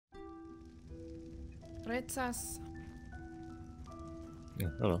It's us. Yeah,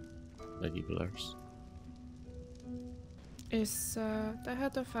 hello, Lady Valerius. Is the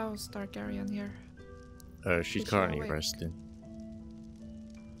head of House Targaryen here? She's Is she currently awake? resting.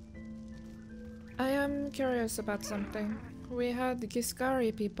 I am curious about something. We had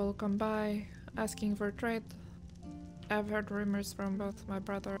Giscari people come by asking for trade. I've heard rumors from both my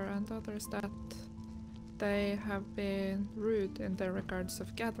brother and others that they have been rude in their regards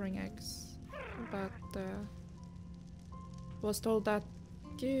of gathering eggs, but was told that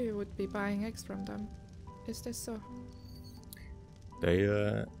you would be buying eggs from them. Is this so?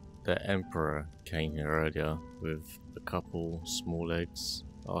 The Emperor came here earlier with a couple small eggs,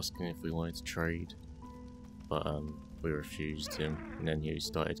 asking if we wanted to trade, but we refused him, and then he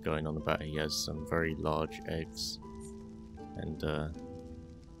started going on about he has some very large eggs, and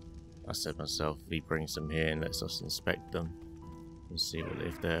I said myself, if he brings them here and lets us inspect them and see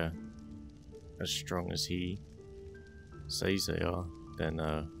if they're as strong as he says they are, then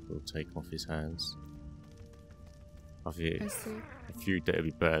we'll take them off his hands. I see. feud that it'd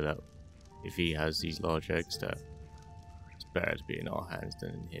be better that if he has these large eggs, that it's better to be in our hands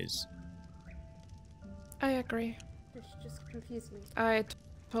than in his. I agree. This just confused me. I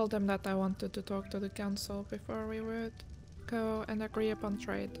told him that I wanted to talk to the council before we would go and agree upon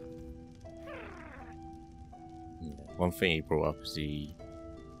trade. Yeah. One thing he brought up is he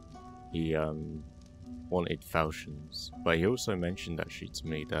wanted falchions, but he also mentioned actually to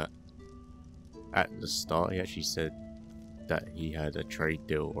me that at the start he actually said that he had a trade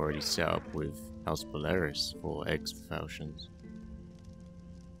deal already set up with House Valerius for eggs for falchions.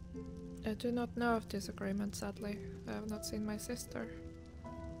 I do not know of this agreement, sadly. I have not seen my sister.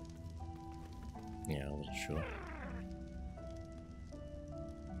 Yeah, I wasn't sure.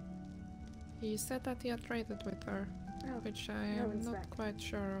 He said that he had traded with her, which I am not quite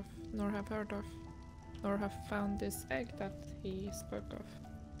sure of, nor have heard of, nor have found this egg that he spoke of.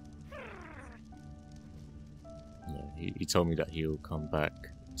 Yeah, he told me that he'll come back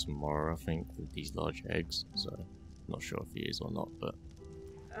tomorrow, I think, with these large eggs, so I'm not sure if he is or not, but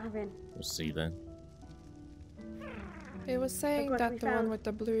we'll see then. He was saying that the one with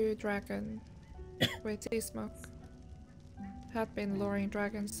the blue dragon with sea smoke had been luring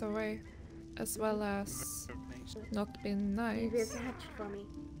dragons away, as well as not been nice.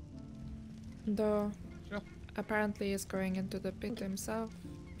 Though apparently he's going into the pit himself.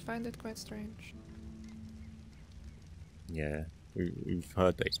 I find it quite strange. Yeah, we've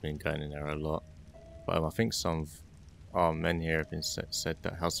heard that he's been going in there a lot, but I think some of our men here have been said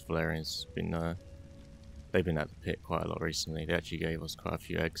that House Valerian's been they've been at the pit quite a lot recently. They actually gave us quite a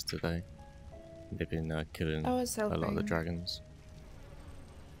few eggs today. They've been killing a lot of the dragons.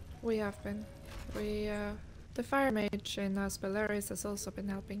 We have been. The fire mage in House Valerius has also been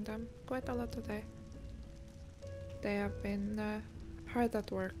helping them quite a lot today. They have been hard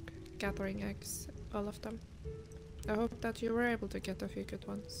at work gathering eggs, all of them. I hope that you were able to get a few good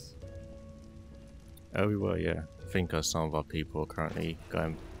ones. Oh, we were, yeah. I think some of our people are currently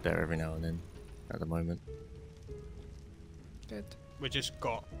going there every now and then at the moment. Good. We just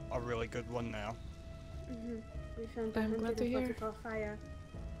got a really good one now. We found I'm glad to hear. fire.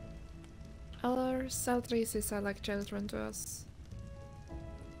 Our Saltrices are like children to us.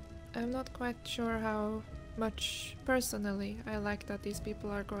 I'm not quite sure how much personally I like that these people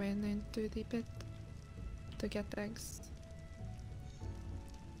are going into the pit to get eggs.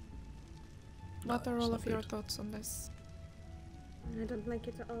 What are all of your thoughts on this? I don't like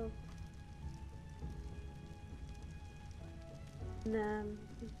it at all. And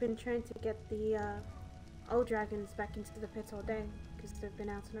we've been trying to get the old dragons back into the pit all day because they've been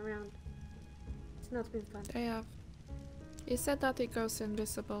out and around. It's not been fun. They have. He said that he goes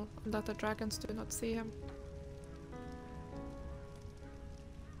invisible and that the dragons do not see him.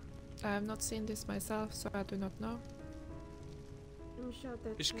 I have not seen this myself, so I do not know. I'm sure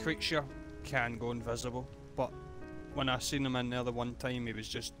that This creature can go invisible, but when I seen him in there the one time, he was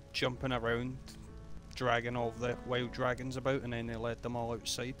just jumping around, dragging all the wild dragons about, and then he led them all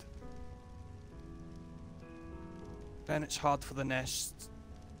outside. Then it's hard for the nest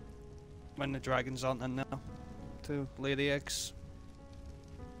when the dragons aren't in there to lay the eggs.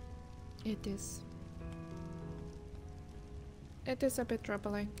 It is. It is a bit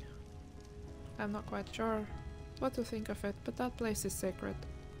troubling. I'm not quite sure what to think of it, but that place is sacred.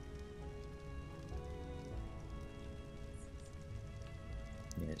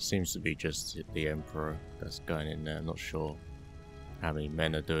 Yeah, it seems to be just the Emperor that's going in there. I'm not sure how many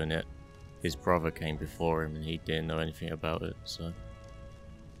men are doing it. His brother came before him and he didn't know anything about it, so...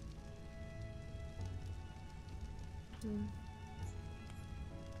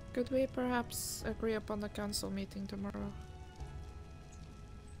 Could we perhaps agree upon the council meeting tomorrow?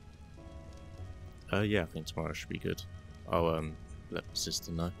 Yeah, I think tomorrow should be good. I'll let my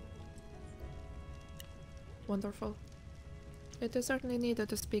sister know. Wonderful. It is certainly needed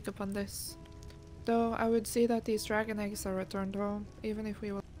to speak upon this. Though I would see that these dragon eggs are returned home, even if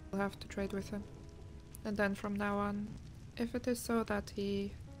we will have to trade with him. And then from now on, if it is so that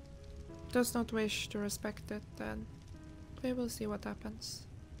he does not wish to respect it, then we will see what happens.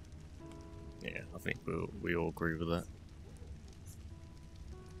 Yeah, I think we all agree with that.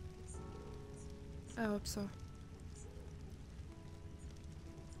 I hope so.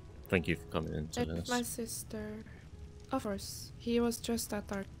 Thank you for coming in to If this. my sister... Of course, he was just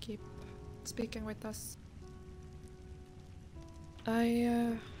at ARK keep, speaking with us.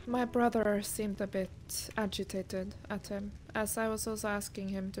 My brother seemed a bit agitated at him, as I was also asking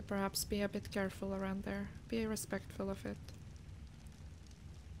him to perhaps be a bit careful around there, be respectful of it.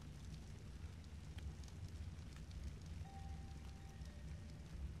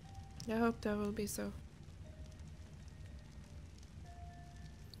 I hope that will be so.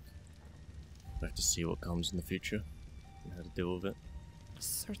 We have to see what comes in the future and how to deal with it.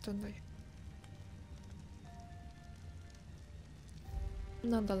 Certainly.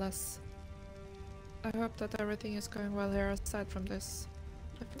 Nonetheless, I hope that everything is going well here aside from this.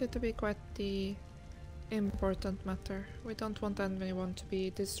 I find it to be quite the important matter. We don't want anyone to be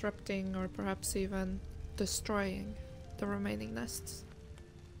disrupting or perhaps even destroying the remaining nests.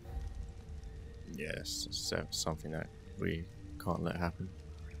 Yes, it's something that we can't let happen.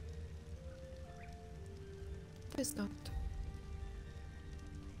 Please not.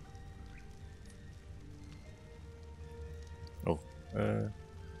 Oh,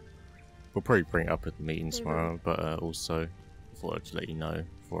 we'll probably bring it up at the meeting tomorrow, but also I thought I'd let you know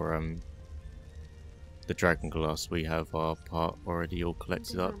for the dragon glass we have our part already all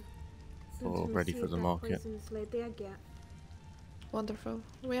collected up for ready for the market. Wonderful.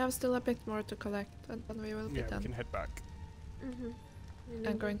 We have still a bit more to collect and then we will be Yeah, done. we can head back.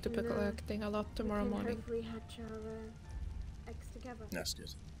 I'm going to be collecting a lot tomorrow morning. Hopefully hatch our eggs together. That's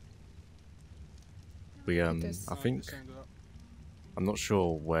good. We It is. I think I'm not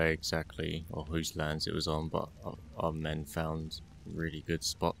sure where exactly or whose lands it was on, but our men found really good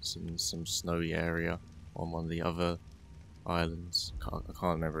spots in some snowy area on one of the other islands. I can't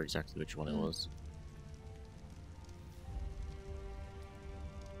remember exactly which one it was.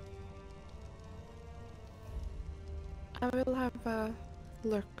 I will have a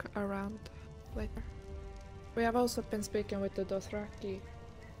look around later. We have also been speaking with the Dothraki,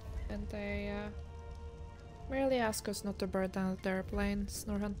 and they merely ask us not to burn down their planes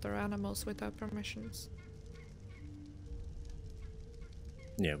nor hunt their animals without permissions.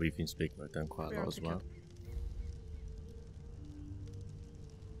 Yeah, we've been speaking with them quite a lot as well.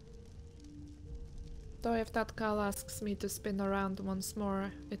 Though if that Khal asks me to spin around once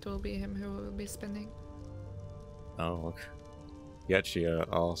more, it will be him who will be spinning. Oh, okay. He actually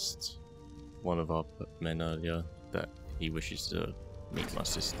asked one of our men earlier that he wishes to meet my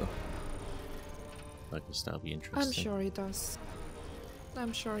sister. I guess that'll be interesting. I'm sure he does.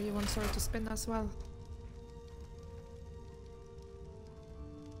 I'm sure he wants her to spin as well.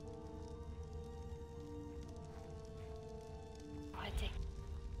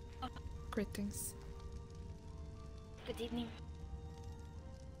 Greetings. Good evening.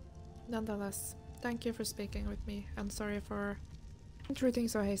 Nonetheless, thank you for speaking with me, and sorry for intruding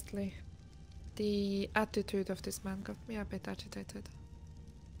so hastily. The attitude of this man got me a bit agitated.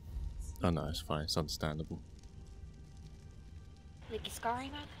 Oh no, it's fine, it's understandable. Like a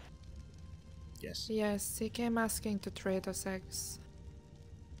scarring man? Yes. Yes, he came asking to trade us eggs.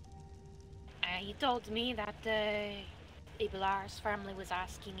 He told me that Ibelar's family was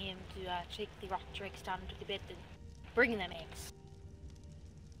asking him to take the Dothraki down to the bed and bring them eggs.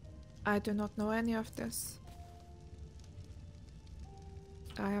 I do not know any of this.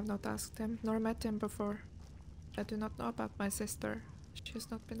 I have not asked him, nor met him before. I do not know about my sister. She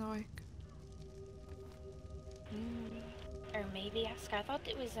has not been awake. Or maybe ask. I thought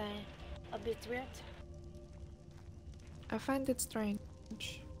it was a bit weird. I find it strange.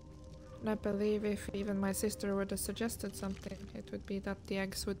 And I believe if even my sister would have suggested something, it would be that the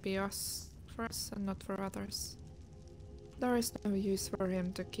eggs would be for us and not for others. There is no use for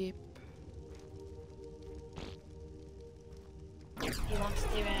him to keep. He wants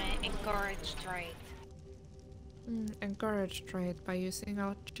to encourage trade. Encourage trade by using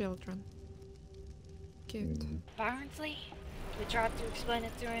our children. Cute. Apparently, we tried to explain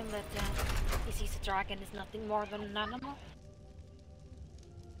it to him that he sees a dragon as nothing more than an animal.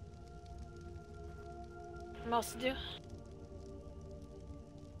 Most do.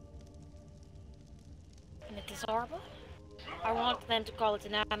 And it is horrible. I want them to call it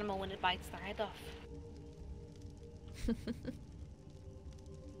an animal when it bites their head off.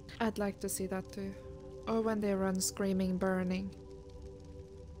 I'd like to see that too. Or when they run screaming, burning.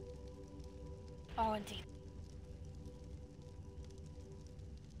 Oh, indeed.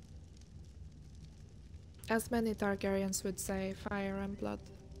 As many Targaryens would say, fire and blood.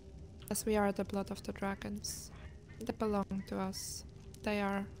 As we are the blood of the dragons. They belong to us. They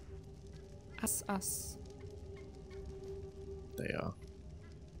are as us. They are.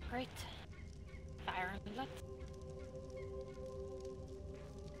 Great. Fire and blood.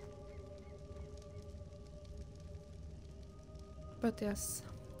 But yes,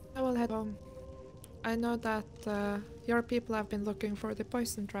 I will head home. I know that your people have been looking for the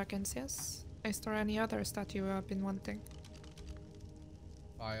poison dragons, yes? Is there any others that you have been wanting?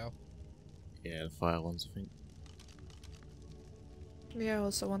 Fire. Yeah, the fire ones, I think. We are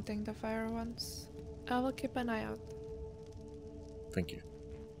also wanting the fire ones. I will keep an eye out. Thank you.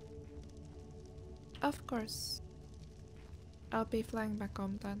 Of course. I'll be flying back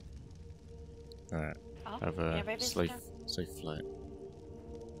home then. Alright. Oh, Have yeah, a baby, safe sister. flight.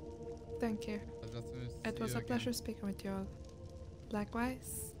 Thank you. Pleasure to It see was you a again. pleasure speaking with you all.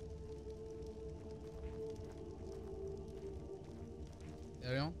 Likewise.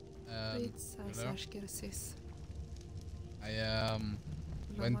 Aerion, hello. I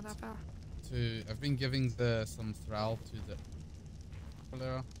went to. I've been giving some thrall to the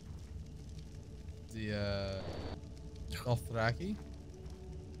Valyria, the Dothraki,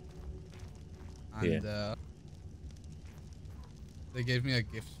 and they gave me a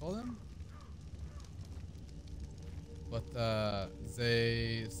gift for them. But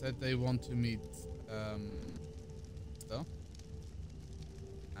they said they want to meet stuff,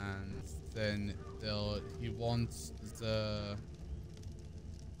 and then he wants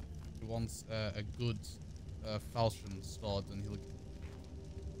a good falchion sword, and he'll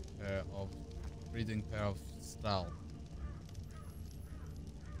get breeding pair of Stral.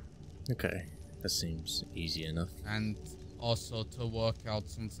 Okay, that seems easy enough. And also to work out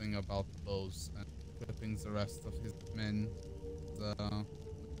something about bows and equipping the rest of his men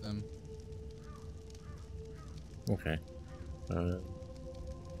with them. Okay.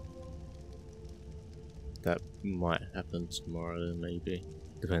 That might happen tomorrow, maybe.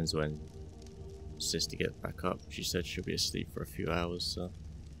 Depends when Sister gets back up. She said she'll be asleep for a few hours, so.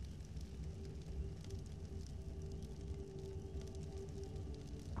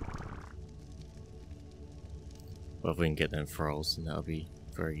 Well, if we can get them thralls, then that'll be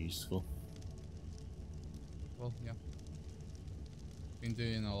very useful. Well, yeah. Been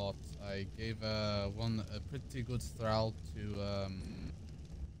doing a lot. I gave a pretty good thrall to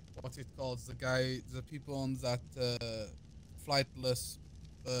what it calls the people on that flightless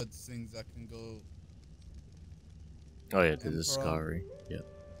bird things that can go. Oh yeah, the Emperor. Scary. Yep.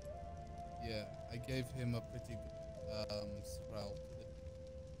 Yeah, I gave him a pretty good thrall.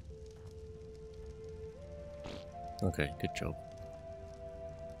 Okay, good job.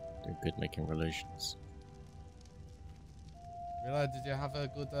 They're good making relations. Rilla, did you have a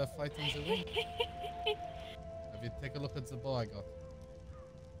good flight in the wind? Have you take a look at the bow I got?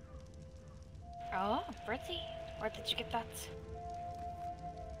 Oh, pretty. Where did you get that?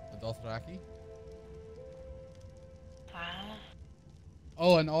 The Dothraki? Ah.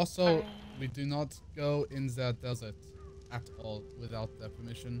 Oh, and also, we do not go in the desert at all without their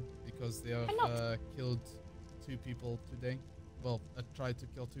permission, because they have killed 2 people today. Well, tried to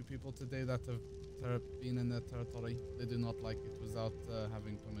kill 2 people today that have been in their territory. They do not like it without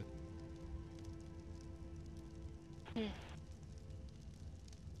having permission.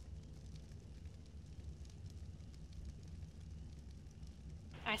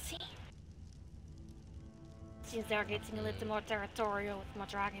 I see. Seems they're getting a little more territorial with more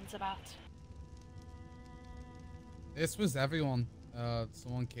dragons about. This was everyone.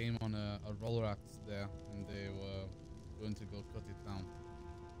 Someone came on a roller axe there, and they were going to go cut it down.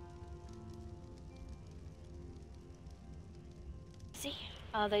 See?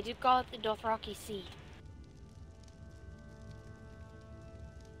 They do call it the Dothraki Sea.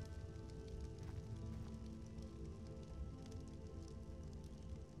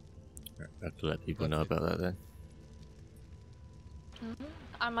 I have to let people know about that then.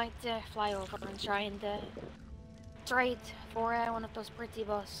 I might fly over and try and trade for one of those pretty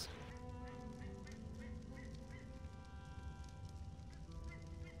bows.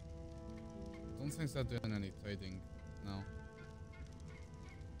 I don't think they're doing any trading now.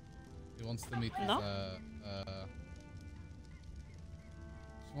 He wants to meet with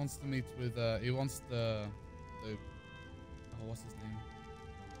he wants to meet with he wants the what's his name?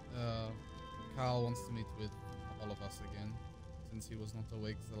 Cal wants to meet with all of us again, since he was not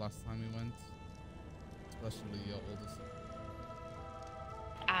awake the last time we went. Especially your oldest.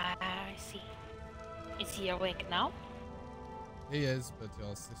 I see. Is he awake now? He is, but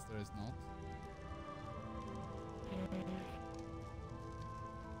your sister is not.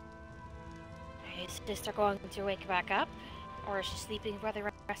 Is sister going to wake back up? Or is she sleeping for the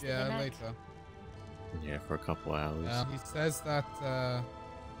rest of the night? Yeah, later. Yeah, for a couple hours. He says that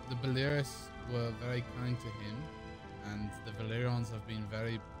the Valyrians were very kind to him, and the Valyrians have been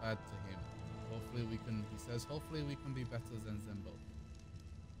very bad to him. Hopefully we can, he says, hopefully we can be better than them both.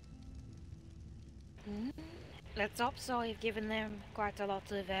 Let's hope so. You've given them quite a lot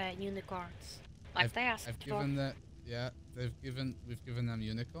of unicorns. Like they asked I've for. given that, yeah, we've given them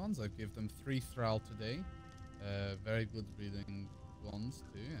unicorns. I've given them 3 thrall today. Very good breeding ones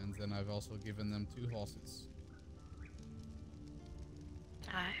too, and then I've also given them 2 horses.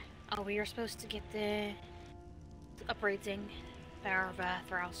 Oh, we were supposed to get the upbreeding pair of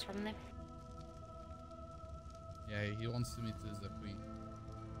thralls from them. Yeah, he wants to meet the queen.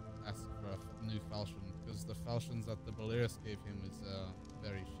 Ask for a new falchion, because the falchions that the Valyrians gave him is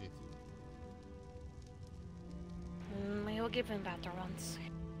very shitty. We will give him better ones.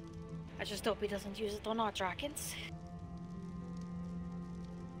 I just hope he doesn't use it on our dragons.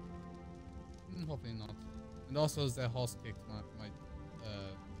 Hopefully not. And also their horse kicked my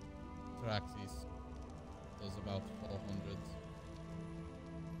Traxis. Does about 400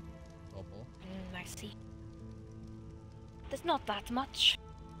 total. I see. There's not that much.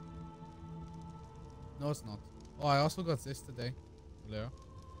 No, it's not. Oh, I also got this today, Valyria.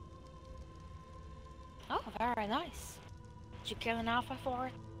 Oh, very nice. Did you kill an alpha for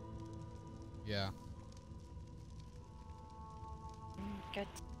it? Yeah. Good.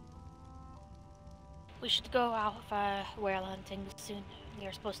 We should go alpha whale hunting soon.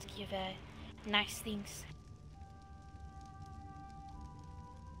 They're supposed to give nice things.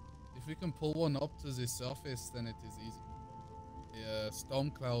 If we can pull one up to the surface, then it is easy. The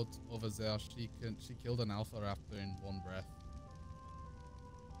storm cloud over there, she killed an alpha raptor in one breath.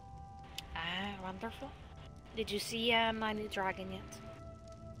 Ah, wonderful. Did you see my new dragon yet?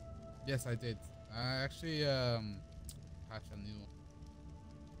 Yes, I did. I actually hatched a new one.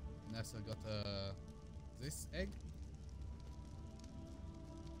 Nessa got this egg.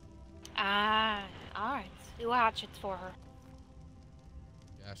 Ah, alright. We'll hatch it for her.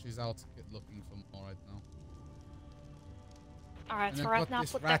 Yeah, she's out looking for more right now. Alright, And so I've right got now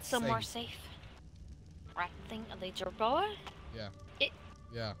this put rat that somewhere egg. safe. Rat thing, a laser boa? Yeah. It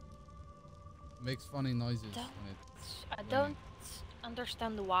Yeah. Makes funny noises Don't- when it's. I don't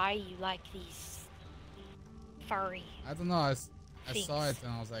understand why you like these furry. I don't know. I saw it things.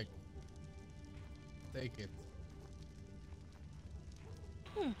 and I was like, take it.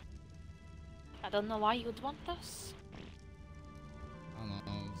 I don't know why you would want this. I don't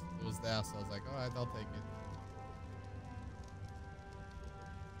know. It was there, so I was like, alright, I'll take it.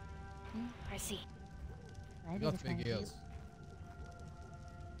 I see. I got big ears.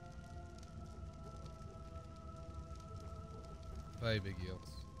 Very big ears.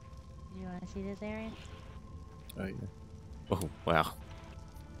 You want to see this, Aerion? Oh yeah. Oh wow.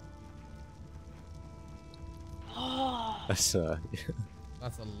 Oh, That's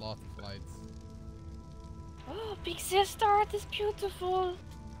That's a lot of lights. oh, big sister, it is beautiful.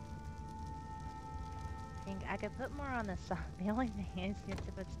 I think I could put more on the side. The only thing is you have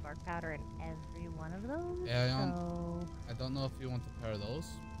to put spark powder in every one of those. Aerion, So I don't know if you want to pair those.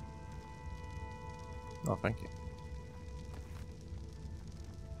 Oh, thank you.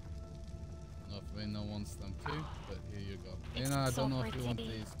 I don't know if Reyna wants them too, but here you go. It's Reyna, I so don't know if you want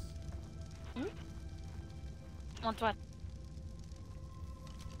pretty. these. Want what?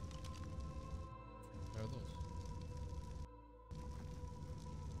 Pair those.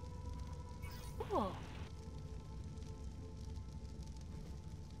 Ooh.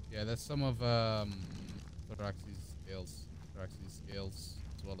 Yeah, there's some of Thorax's scales,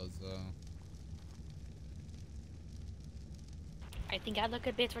 as well as I think I look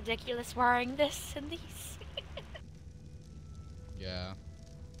a bit ridiculous wearing this and these. yeah.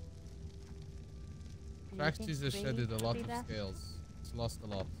 do you think Thorax's has Brady shedded a could lot be of back? scales. It's lost a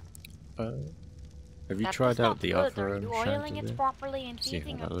lot. Have you That tried is out not the good. other Are you oiling it chandelier? properly and See how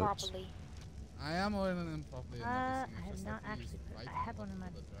feeding that it looks. properly? I am oiling them properly. and I everything, it's have just not that we use actually. light I had one in my.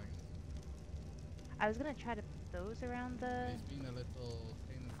 for the dragons. I was gonna try to put those around the. It's been a little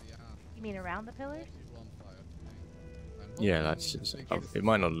pain in the ass. You mean around the pillars? People on fire today. I'm Yeah, hoping that's the just. biggest It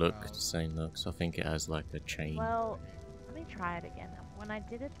might not look crowd- the same though, 'cause I think it has like a chain. Well, let me try it again. When I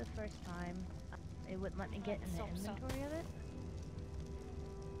did it the first time, it wouldn't let me get in the So- inventory of it.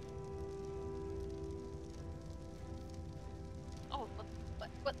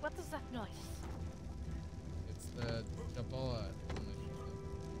 What is that noise? It's the Jabba initiative.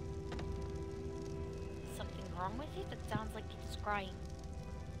 Something wrong with it? It sounds like it's crying.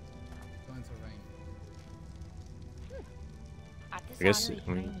 It's going to rain. At this I guess hour. I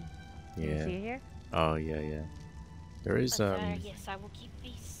mean, Can you yeah. see it here? Oh yeah. There is But, yes, I will keep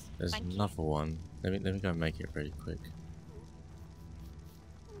peace. there's Thank another one. Let me go and make it really quick.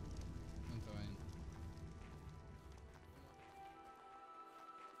 Going to rain.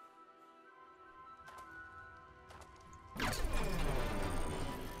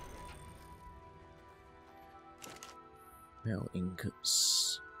 Metal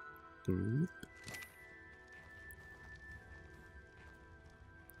ingots. Boop.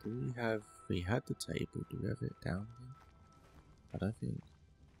 We had the table, do we have it down again? I don't think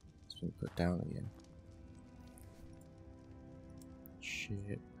it's been put down again.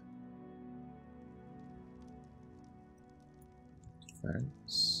 Ship.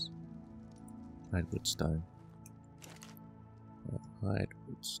 Defense. Hardwood stone.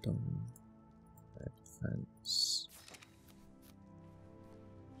 Hardwood stone. Defense.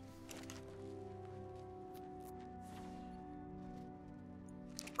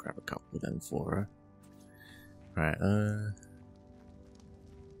 Grab a couple of them for her. Right,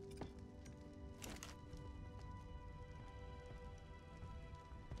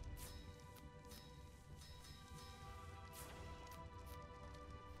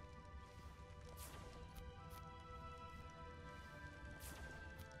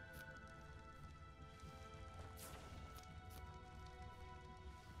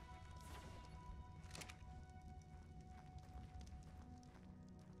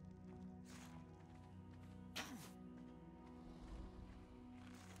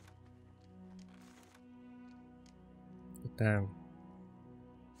 put down.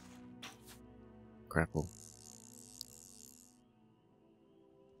 Grapple.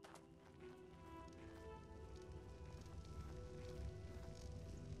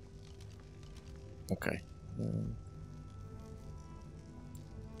 Okay.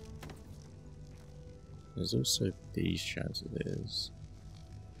 There's also these chandeliers.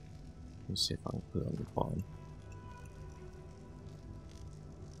 Let me see if I can put it on the bottom.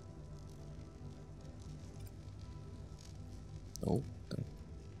 Oh, no.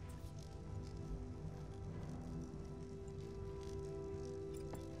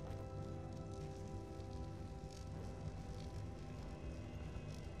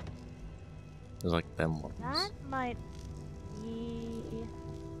 There's like them ones. That might be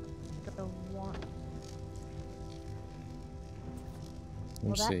the one. Let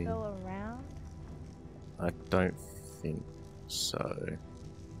Will me that see. go around? I don't think so.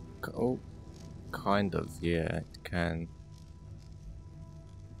 Oh, kind of, yeah, it can.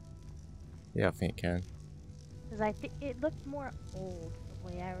 Yeah, I think it can. Because I think it looked more old the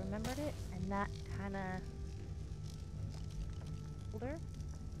way I remembered it, and that kind of older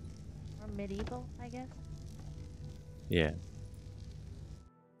or medieval, I guess. Yeah.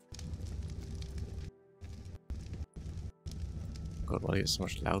 God, why is it so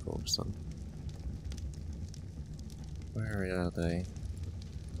much louder all of a sudden? Where are they?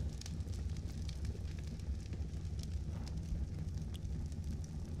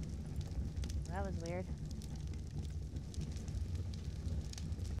 That was weird.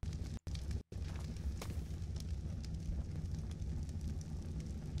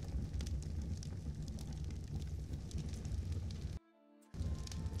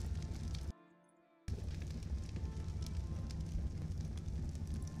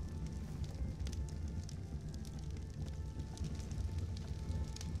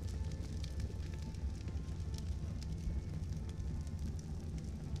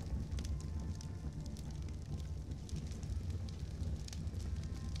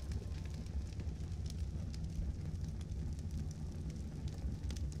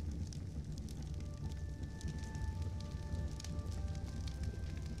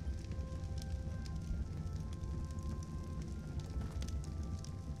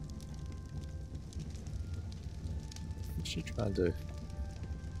 What's she trying to do?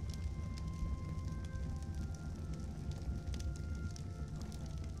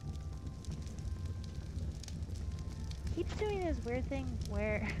 Keeps doing this weird thing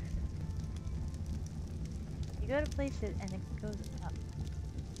where you go to place it and it goes up.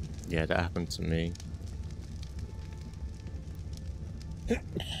 Yeah, that happened to me. I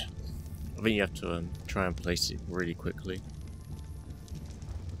think you have to try and place it really quickly.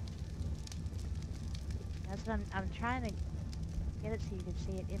 That's what I'm trying to get it so you can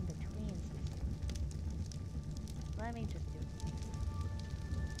see it in between. Let me just do it.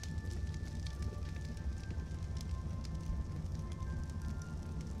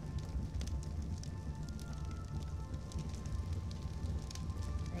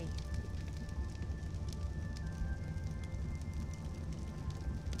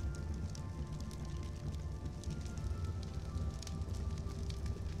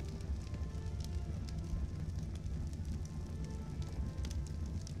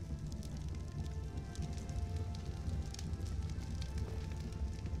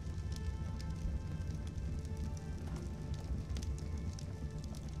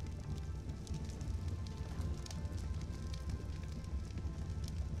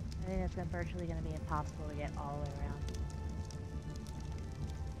 think it's virtually going to be impossible to get all the way around.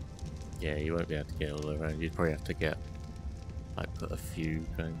 Yeah, you won't be able to get all the way around. You'd probably have to get, like, put a few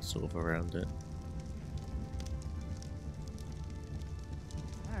going sort of around it.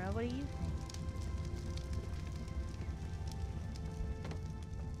 I don't know, what do you think?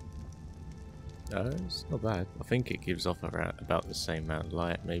 It's not bad. I think it gives off around about the same amount of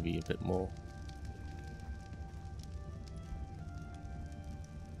light, maybe a bit more.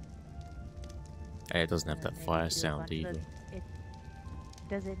 And it doesn't have that fire sound either.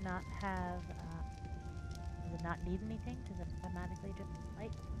 Does it not have, does it not need anything? Does it automatically just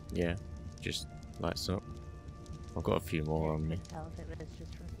light? Yeah, just lights up. I've got a few more on me. Tell if it was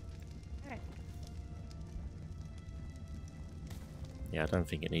just from... Alright. Yeah, I don't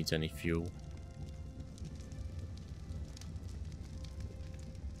think it needs any fuel.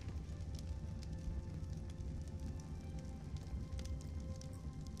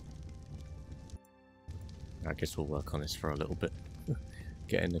 I guess we'll work on this for a little bit.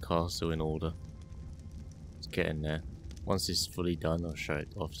 Getting the castle in order. It's getting there. Once it's fully done, I'll show it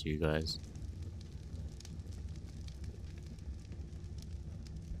off to you guys.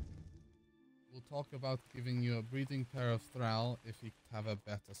 We'll talk about giving you a breeding pair of Thrall if you have a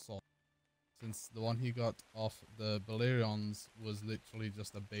better sword. Since the one he got off the Valyrians was literally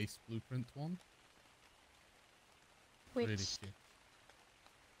just a base blueprint one. Which... Really shit.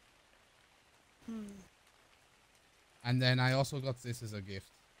 Hmm. And then I also got this as a gift.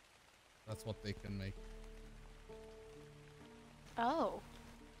 That's what they can make. Oh.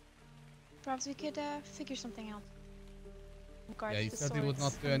 Perhaps we could figure something out. Yeah, he said he would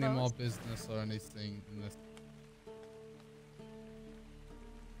not do any more business or anything unless...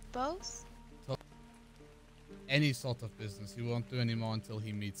 Bows? So, any sort of business. He won't do any more until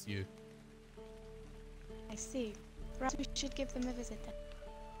he meets you. I see. Perhaps we should give them a visit then.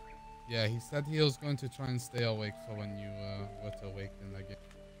 Yeah, he said he was going to try and stay awake for when you were to awaken again.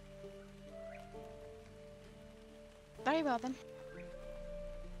 Very well then.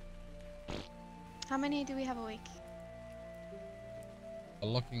 How many do we have awake?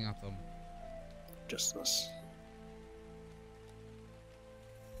 Looking at them. Just us.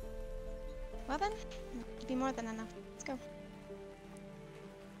 Well then, it'll be more than enough. Let's go.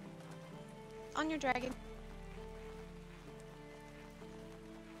 On your dragon.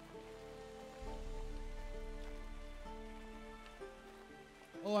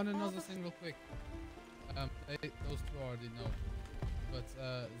 Oh, and another thing real quick. Those two already know. But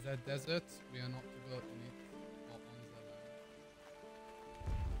that desert, we are not to go in it or on the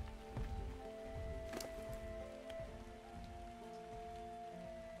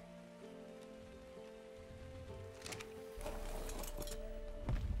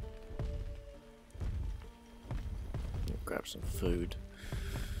land. Grab some food.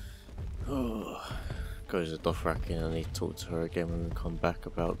 Oh, go to Dothraki and I need to talk to her again when we come back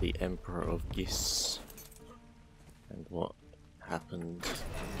about the Emperor of Gis and what happened.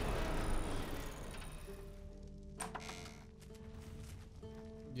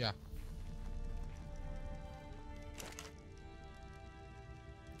 Yeah.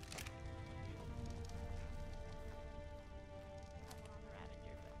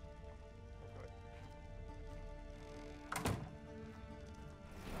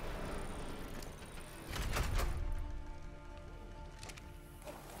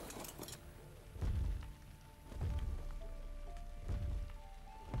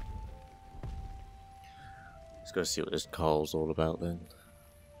 Let's go see what this Carl's all about then.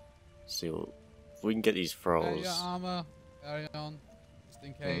 See what if we can get these thralls. Your armor, Aerion, just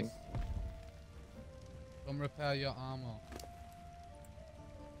in case. Come repair your armor.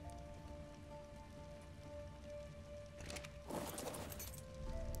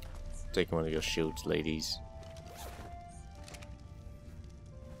 Taking one of your shields, ladies.